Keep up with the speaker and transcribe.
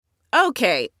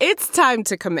Okay, it's time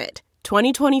to commit.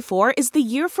 2024 is the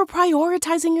year for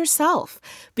prioritizing yourself.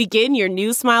 Begin your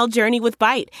new smile journey with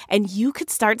Byte, and you could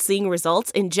start seeing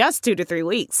results in just 2 to 3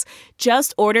 weeks.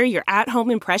 Just order your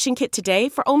at-home impression kit today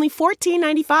for only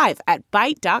 $14.95 at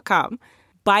Byte.com.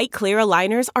 Byte Clear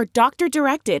aligners are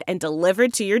doctor-directed and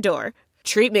delivered to your door.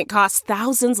 Treatment costs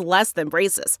thousands less than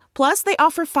braces. Plus, they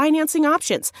offer financing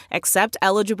options, accept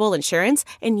eligible insurance,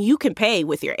 and you can pay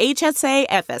with your HSA,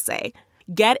 FSA.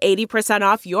 Get 80%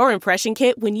 off your impression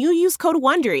kit when you use code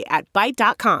WONDERY at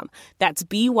Byte.com. That's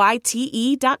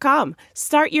BYTE.com.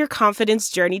 Start your confidence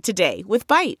journey today with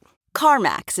Byte.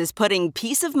 CarMax is putting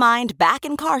peace of mind back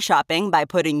in car shopping by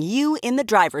putting you in the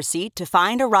driver's seat to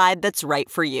find a ride that's right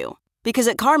for you. Because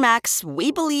at CarMax,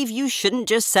 we believe you shouldn't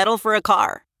just settle for a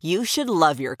car. You should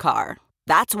love your car.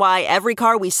 That's why every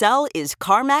car we sell is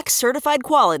CarMax certified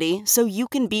quality, so you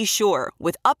can be sure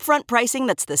with upfront pricing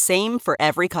that's the same for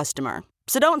every customer.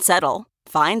 So don't settle.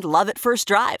 Find love at first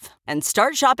drive and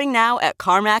start shopping now at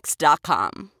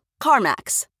CarMax.com.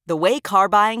 CarMax, the way car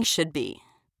buying should be.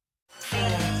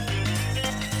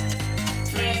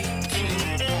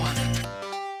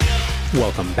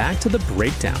 Welcome back to The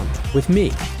Breakdown with me,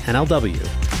 NLW.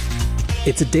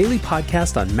 It's a daily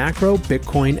podcast on macro,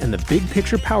 Bitcoin, and the big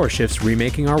picture power shifts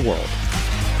remaking our world.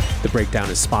 The Breakdown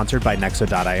is sponsored by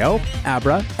Nexo.io,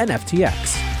 Abra, and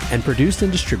FTX, and produced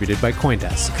and distributed by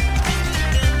CoinDesk.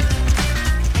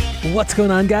 What's going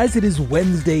on, guys? It is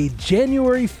Wednesday,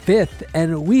 January 5th,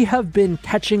 and we have been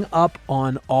catching up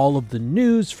on all of the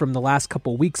news from the last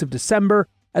couple weeks of December,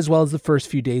 as well as the first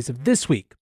few days of this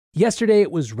week. Yesterday,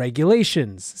 it was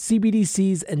regulations,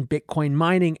 CBDCs, and Bitcoin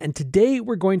mining, and today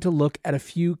we're going to look at a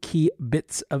few key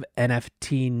bits of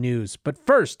NFT news. But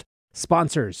first,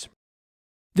 sponsors.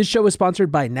 This show is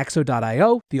sponsored by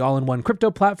Nexo.io, the all-in-one crypto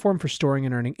platform for storing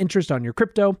and earning interest on your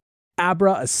crypto,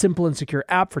 Abra, a simple and secure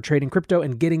app for trading crypto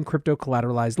and getting crypto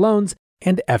collateralized loans,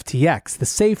 and FTX, the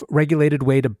safe, regulated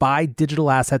way to buy digital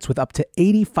assets with up to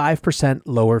 85%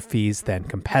 lower fees than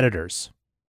competitors.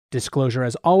 Disclosure,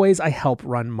 as always, I help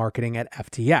run marketing at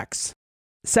FTX.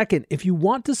 Second, if you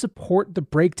want to support The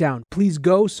Breakdown, please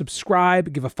go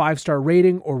subscribe, give a 5-star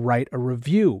rating, or write a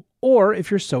review. Or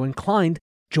if you're so inclined,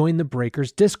 join the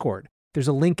Breakers Discord. There's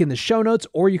a link in the show notes,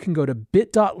 or you can go to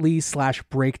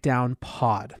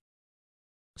bit.ly/breakdownpod.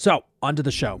 So, onto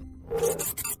the show.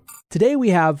 Today we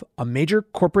have a major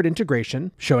corporate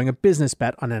integration showing a business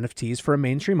bet on NFTs for a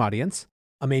mainstream audience,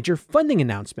 a major funding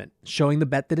announcement showing the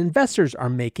bet that investors are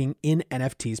making in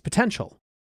NFTs' potential,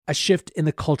 a shift in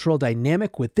the cultural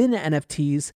dynamic within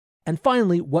NFTs, and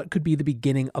finally, what could be the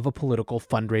beginning of a political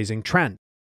fundraising trend.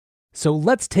 So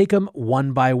let's take them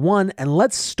one by one, and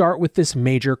let's start with this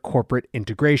major corporate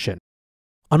integration.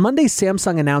 On Monday,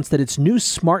 Samsung announced that its new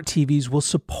smart TVs will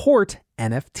support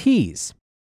NFTs.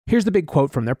 Here's the big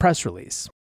quote from their press release.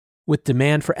 With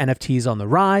demand for NFTs on the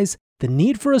rise, the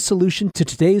need for a solution to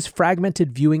today's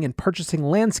fragmented viewing and purchasing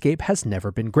landscape has never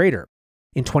been greater.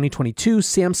 In 2022,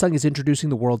 Samsung is introducing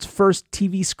the world's first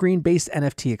TV screen-based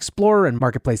NFT explorer and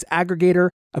marketplace aggregator,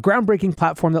 a groundbreaking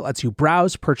platform that lets you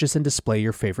browse, purchase, and display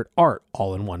your favorite art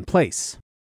all in one place.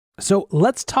 So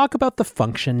let's talk about the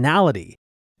functionality.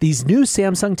 These new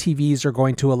Samsung TVs are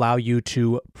going to allow you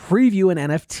to preview an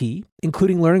NFT,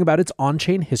 including learning about its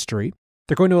on-chain history.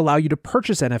 They're going to allow you to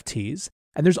purchase NFTs,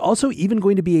 and there's also even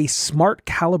going to be a smart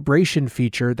calibration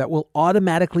feature that will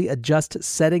automatically adjust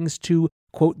settings to,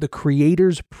 quote, the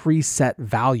creator's preset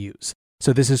values.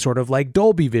 So this is sort of like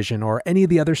Dolby Vision or any of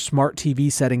the other smart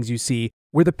TV settings you see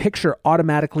where the picture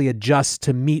automatically adjusts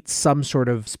to meet some sort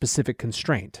of specific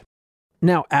constraint.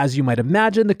 Now, as you might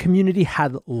imagine, the community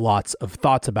had lots of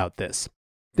thoughts about this.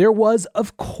 There was,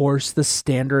 of course, the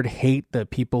standard hate, the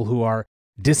people who are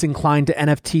disinclined to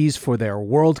NFTs for their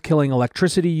world-killing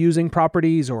electricity-using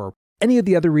properties or any of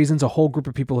the other reasons a whole group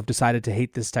of people have decided to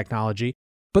hate this technology.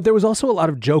 But there was also a lot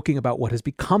of joking about what has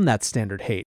become that standard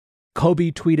hate. Kobe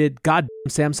tweeted, "God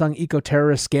damn Samsung,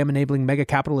 eco-terrorist, scam-enabling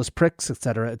mega-capitalist pricks,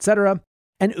 etc., etc."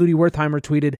 And Udi Wertheimer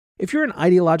tweeted, "If you're an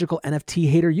ideological NFT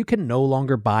hater, you can no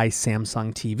longer buy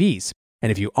Samsung TVs.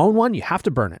 And if you own one, you have to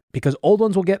burn it, because old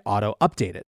ones will get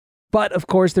auto-updated." But of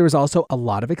course, there was also a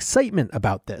lot of excitement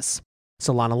about this.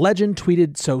 Solana Legend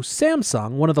tweeted, "So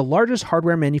Samsung, one of the largest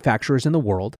hardware manufacturers in the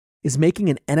world, is making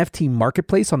an NFT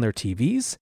marketplace on their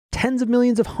TVs? Tens of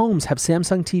millions of homes have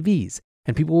Samsung TVs,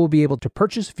 and people will be able to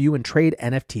purchase, view, and trade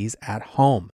NFTs at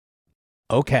home."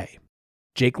 Okay.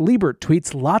 Jake Liebert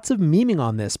tweets, "Lots of memeing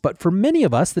on this, but for many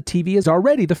of us, the TV is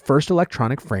already the first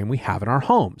electronic frame we have in our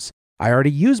homes. I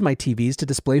already use my TVs to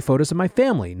display photos of my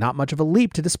family, not much of a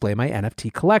leap to display my NFT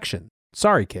collection.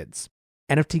 Sorry, kids."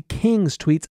 NFT Kings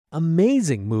tweets,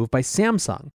 "Amazing move by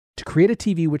Samsung to create a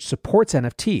TV which supports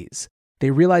NFTs. They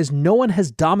realized no one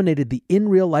has dominated the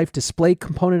in-real-life display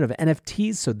component of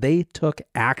NFTs, so they took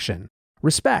action.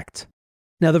 Respect.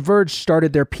 Now, The Verge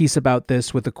started their piece about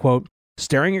this with the quote,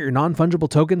 "Staring at your non-fungible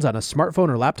tokens on a smartphone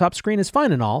or laptop screen is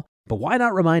fine and all, but why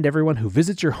not remind everyone who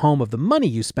visits your home of the money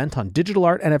you spent on digital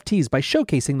art NFTs by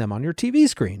showcasing them on your TV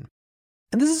screen?"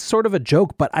 And this is sort of a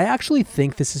joke, but I actually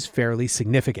think this is fairly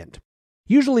significant.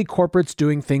 Usually corporates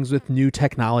doing things with new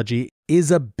technology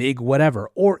is a big whatever,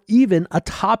 or even a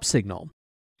top signal.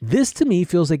 This to me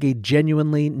feels like a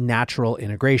genuinely natural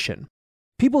integration.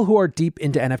 People who are deep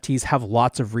into NFTs have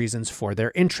lots of reasons for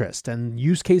their interest, and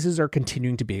use cases are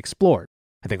continuing to be explored.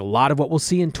 I think a lot of what we'll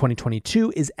see in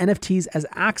 2022 is NFTs as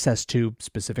access to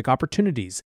specific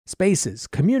opportunities, spaces,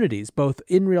 communities, both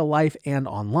in real life and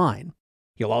online.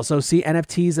 You'll also see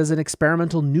NFTs as an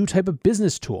experimental new type of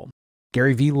business tool.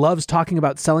 Gary Vee loves talking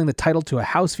about selling the title to a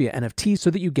house via NFT so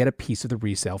that you get a piece of the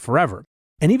resale forever.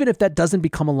 And even if that doesn't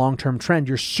become a long-term trend,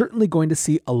 you're certainly going to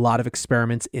see a lot of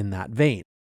experiments in that vein.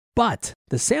 But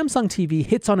the Samsung TV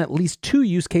hits on at least two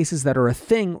use cases that are a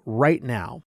thing right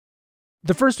now.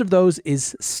 The first of those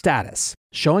is status.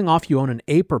 Showing off you own an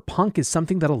ape or punk is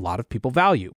something that a lot of people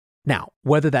value. Now,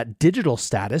 whether that digital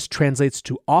status translates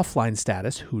to offline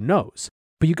status, who knows?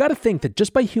 But you got to think that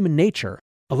just by human nature,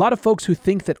 a lot of folks who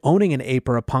think that owning an ape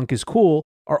or a punk is cool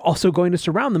are also going to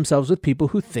surround themselves with people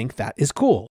who think that is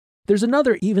cool. There's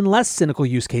another even less cynical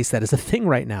use case that is a thing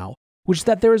right now, which is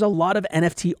that there is a lot of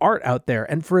NFT art out there,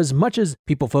 and for as much as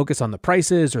people focus on the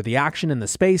prices or the action in the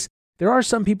space, there are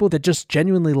some people that just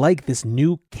genuinely like this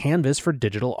new canvas for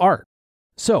digital art.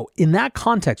 So in that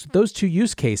context, with those two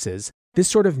use cases, this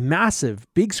sort of massive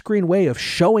big screen way of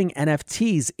showing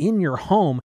NFTs in your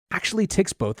home actually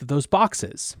ticks both of those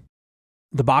boxes.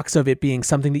 The box of it being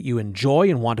something that you enjoy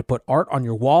and want to put art on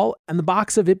your wall, and the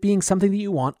box of it being something that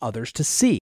you want others to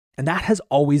see. And that has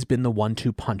always been the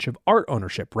 1-2 punch of art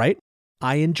ownership, right?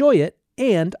 I enjoy it,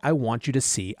 and I want you to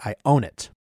see I own it.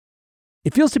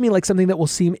 It feels to me like something that will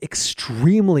seem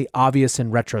extremely obvious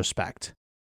in retrospect.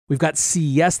 We've got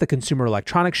CES, the Consumer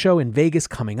Electronics Show in Vegas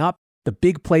coming up, the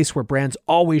big place where brands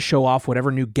always show off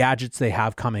whatever new gadgets they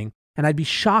have coming. And I'd be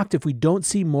shocked if we don't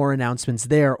see more announcements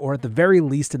there, or at the very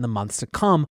least in the months to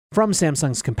come, from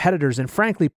Samsung's competitors and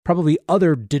frankly, probably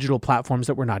other digital platforms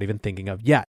that we're not even thinking of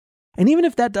yet. And even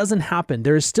if that doesn't happen,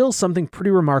 there is still something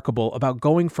pretty remarkable about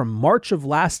going from March of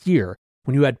last year,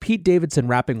 when you had Pete Davidson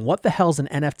rapping "What the hell's an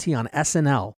NFT" on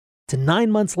SNL, to 9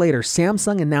 months later,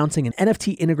 Samsung announcing an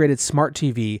NFT integrated smart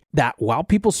TV that, while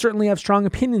people certainly have strong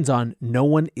opinions on, no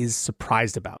one is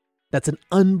surprised about. That's an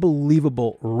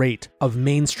unbelievable rate of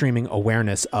mainstreaming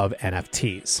awareness of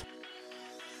NFTs.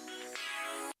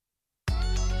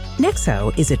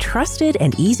 Nexo is a trusted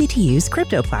and easy-to-use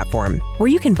crypto platform where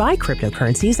you can buy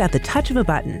cryptocurrencies at the touch of a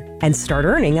button and start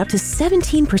earning up to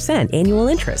 17% annual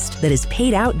interest that is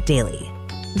paid out daily.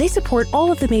 They support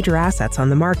all of the major assets on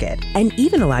the market and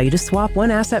even allow you to swap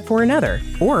one asset for another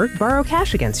or borrow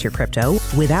cash against your crypto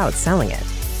without selling it.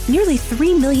 Nearly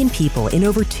 3 million people in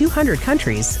over 200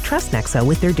 countries trust Nexo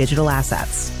with their digital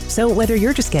assets. So whether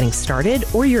you're just getting started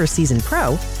or you're a seasoned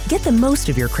pro, get the most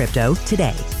of your crypto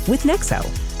today with Nexo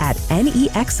at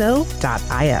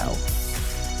nexo.io.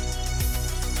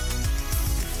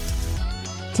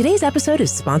 Today's episode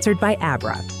is sponsored by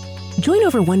Abra. Join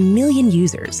over 1 million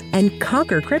users and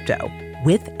conquer crypto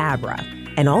with Abra,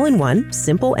 an all-in-one,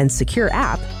 simple, and secure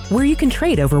app where you can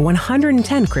trade over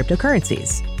 110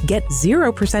 cryptocurrencies, get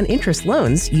 0% interest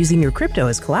loans using your crypto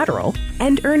as collateral,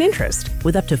 and earn interest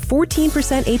with up to 14%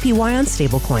 APY on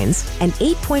stablecoins and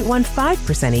 8.15%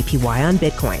 APY on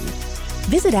Bitcoin.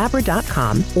 Visit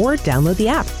Abra.com or download the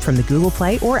app from the Google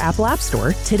Play or Apple App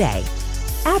Store today.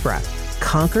 Abra,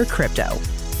 conquer crypto.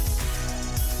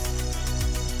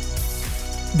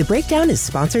 The Breakdown is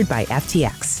sponsored by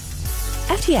FTX.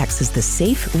 FTX is the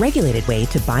safe, regulated way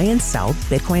to buy and sell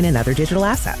Bitcoin and other digital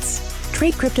assets.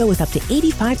 Trade crypto with up to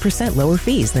 85% lower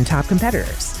fees than top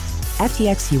competitors.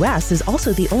 FTX US is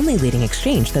also the only leading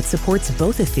exchange that supports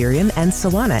both Ethereum and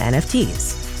Solana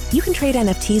NFTs. You can trade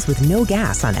NFTs with no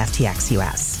gas on FTX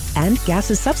US, and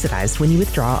gas is subsidized when you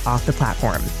withdraw off the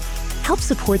platform. Help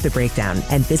support The Breakdown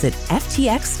and visit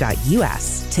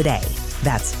ftx.us today.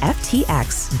 That's ftx.us.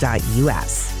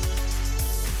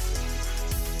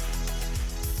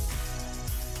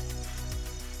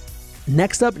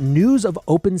 Next up, news of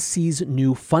OpenSea's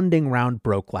new funding round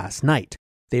broke last night.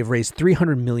 They've raised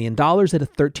 $300 million at a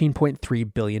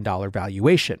 $13.3 billion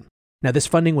valuation. Now, this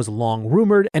funding was long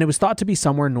rumored, and it was thought to be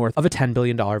somewhere north of a $10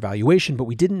 billion valuation, but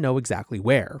we didn't know exactly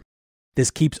where.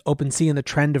 This keeps OpenSea in the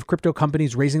trend of crypto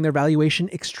companies raising their valuation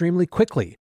extremely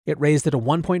quickly. It raised at a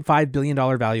 $1.5 billion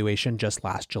valuation just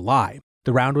last July.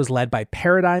 The round was led by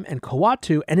Paradigm and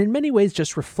Coatu, and in many ways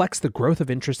just reflects the growth of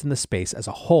interest in the space as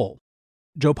a whole.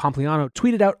 Joe Pompliano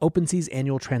tweeted out OpenSea's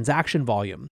annual transaction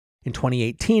volume. In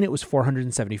 2018, it was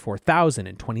 474,000.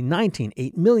 In 2019,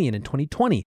 8 million. In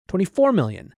 2020, 24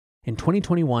 million. In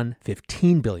 2021,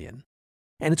 15 billion.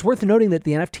 And it's worth noting that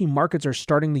the NFT markets are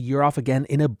starting the year off again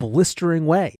in a blistering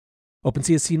way.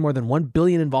 OpenSea has seen more than 1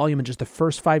 billion in volume in just the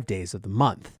first 5 days of the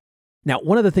month. Now,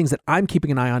 one of the things that I'm keeping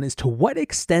an eye on is to what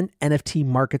extent NFT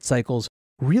market cycles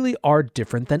really are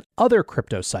different than other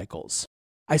crypto cycles.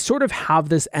 I sort of have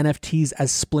this NFTs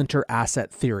as splinter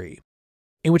asset theory,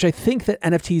 in which I think that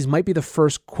NFTs might be the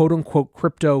first quote-unquote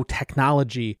crypto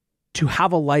technology to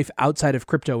have a life outside of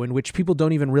crypto in which people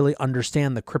don't even really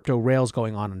understand the crypto rails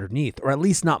going on underneath, or at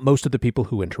least not most of the people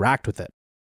who interact with it.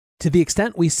 To the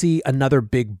extent we see another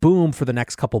big boom for the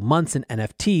next couple months in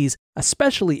NFTs,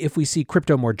 especially if we see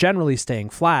crypto more generally staying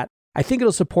flat, I think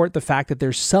it'll support the fact that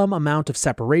there's some amount of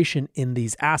separation in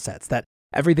these assets, that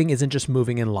everything isn't just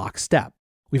moving in lockstep.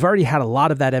 We've already had a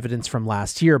lot of that evidence from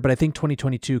last year, but I think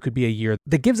 2022 could be a year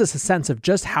that gives us a sense of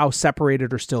just how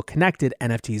separated or still connected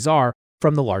NFTs are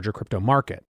from the larger crypto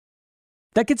market.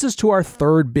 That gets us to our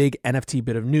third big NFT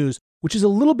bit of news, which is a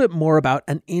little bit more about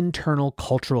an internal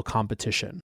cultural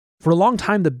competition. For a long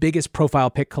time, the biggest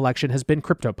profile pic collection has been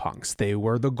CryptoPunks. They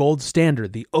were the gold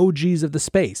standard, the OGs of the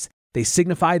space. They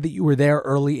signified that you were there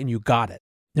early and you got it.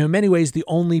 Now, in many ways, the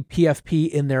only PFP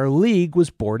in their league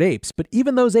was Bored Apes, but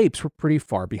even those apes were pretty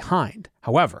far behind.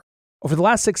 However, over the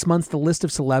last 6 months, the list of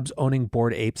celebs owning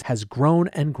Bored Apes has grown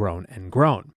and grown and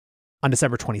grown. On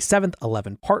December 27th,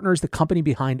 11 Partners, the company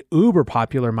behind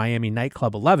uber-popular Miami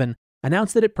nightclub 11,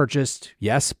 announced that it purchased,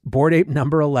 yes, Bored Ape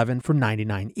number 11 for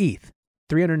 99 ETH.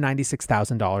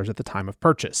 $396,000 at the time of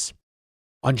purchase.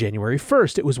 On January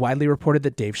 1st, it was widely reported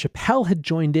that Dave Chappelle had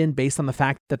joined in based on the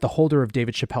fact that the holder of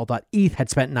davidchappelle.eth had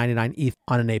spent 99 ETH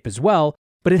on an ape as well,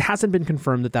 but it hasn't been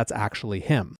confirmed that that's actually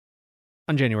him.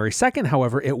 On January 2nd,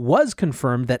 however, it was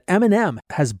confirmed that Eminem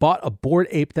has bought a Bored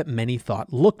Ape that many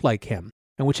thought looked like him,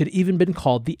 and which had even been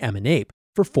called the Eminem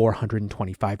for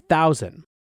 $425,000.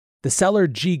 The seller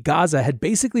G. Gaza had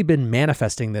basically been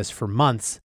manifesting this for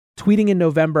months, tweeting in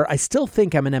November, "I still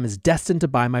think Eminem is destined to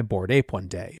buy my Bored Ape one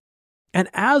day." And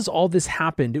as all this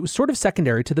happened, it was sort of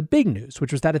secondary to the big news,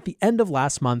 which was that at the end of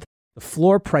last month, the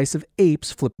floor price of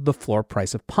apes flipped the floor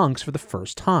price of punks for the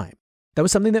first time. That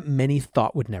was something that many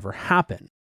thought would never happen.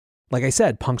 Like I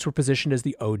said, punks were positioned as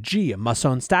the OG, a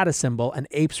must-own status symbol, and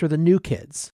apes were the new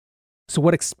kids. So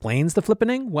what explains the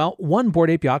flippening? Well, one Bored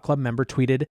Ape Yacht Club member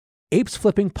tweeted, "Apes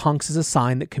flipping punks is a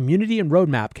sign that community and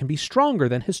roadmap can be stronger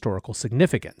than historical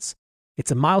significance.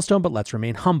 It's a milestone, but let's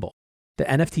remain humble. The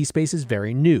NFT space is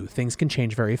very new. Things can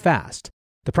change very fast.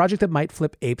 The project that might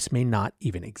flip apes may not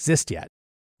even exist yet."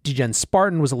 Degen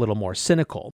Spartan was a little more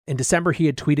cynical. In December, he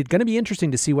had tweeted, "Gonna be interesting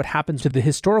to see what happens to the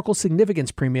historical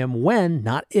significance premium when,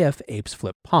 not if, apes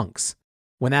flip punks."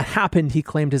 When that happened, he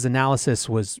claimed his analysis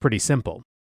was pretty simple.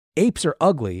 Apes are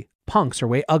ugly, punks are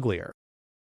way uglier.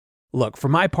 Look, for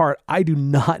my part, I do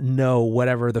not know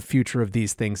whatever the future of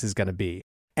these things is going to be.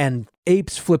 And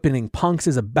apes flipping punks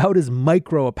is about as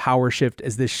micro a power shift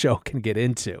as this show can get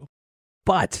into.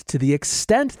 But to the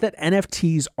extent that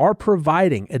NFTs are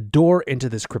providing a door into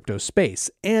this crypto space,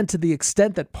 and to the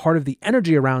extent that part of the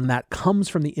energy around that comes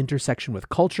from the intersection with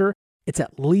culture, it's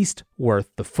at least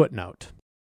worth the footnote.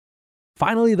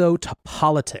 Finally, though, to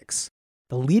politics.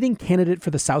 The leading candidate for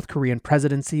the South Korean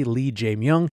presidency, Lee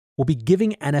Jae-myung, will be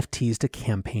giving NFTs to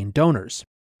campaign donors.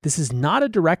 This is not a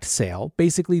direct sale.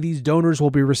 Basically, these donors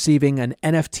will be receiving an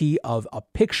NFT of a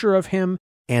picture of him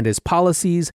and his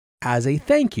policies as a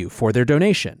thank you for their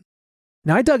donation.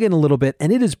 Now, I dug in a little bit,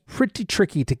 and it is pretty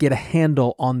tricky to get a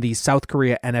handle on the South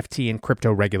Korea NFT and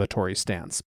crypto regulatory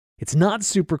stance. It's not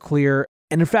super clear,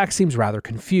 and in fact seems rather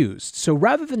confused. So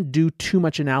rather than do too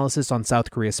much analysis on South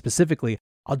Korea specifically,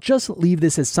 I'll just leave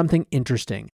this as something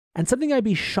interesting, and something I'd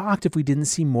be shocked if we didn't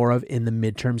see more of in the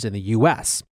midterms in the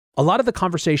US. A lot of the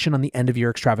conversation on the end-of-year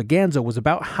extravaganza was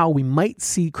about how we might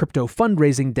see crypto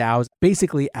fundraising DAOs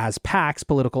basically as PACs,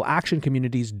 political action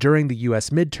communities, during the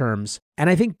US midterms, and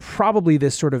I think probably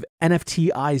this sort of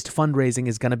NFT-ized fundraising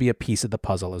is going to be a piece of the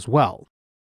puzzle as well.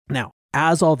 Now,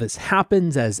 as all this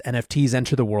happens, as NFTs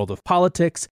enter the world of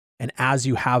politics, and as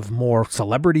you have more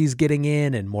celebrities getting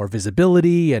in and more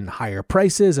visibility and higher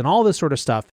prices and all this sort of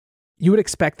stuff, you would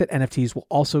expect that NFTs will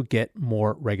also get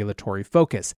more regulatory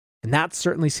focus. And that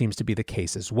certainly seems to be the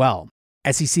case as well.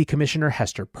 SEC Commissioner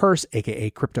Hester Peirce, aka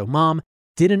Crypto Mom,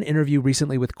 did an interview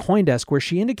recently with CoinDesk where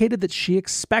she indicated that she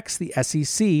expects the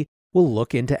SEC will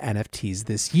look into NFTs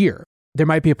this year. There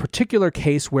might be a particular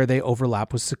case where they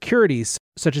overlap with securities,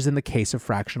 such as in the case of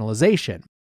fractionalization.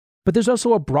 But there's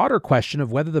also a broader question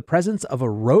of whether the presence of a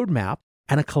roadmap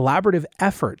and a collaborative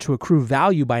effort to accrue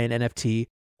value by an NFT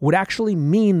would actually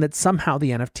mean that somehow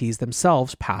the NFTs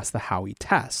themselves pass the Howey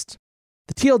test.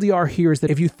 The TLDR here is that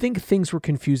if you think things were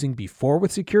confusing before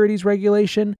with securities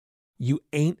regulation, you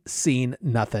ain't seen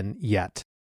nothing yet.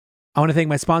 I want to thank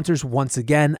my sponsors once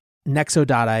again,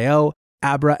 Nexo.io,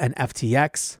 Abra, and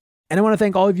FTX. And I want to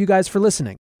thank all of you guys for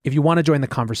listening. If you want to join the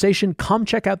conversation, come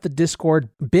check out the Discord,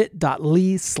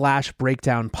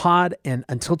 bit.ly/breakdownpod. And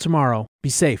until tomorrow, be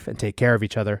safe and take care of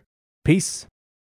each other. Peace.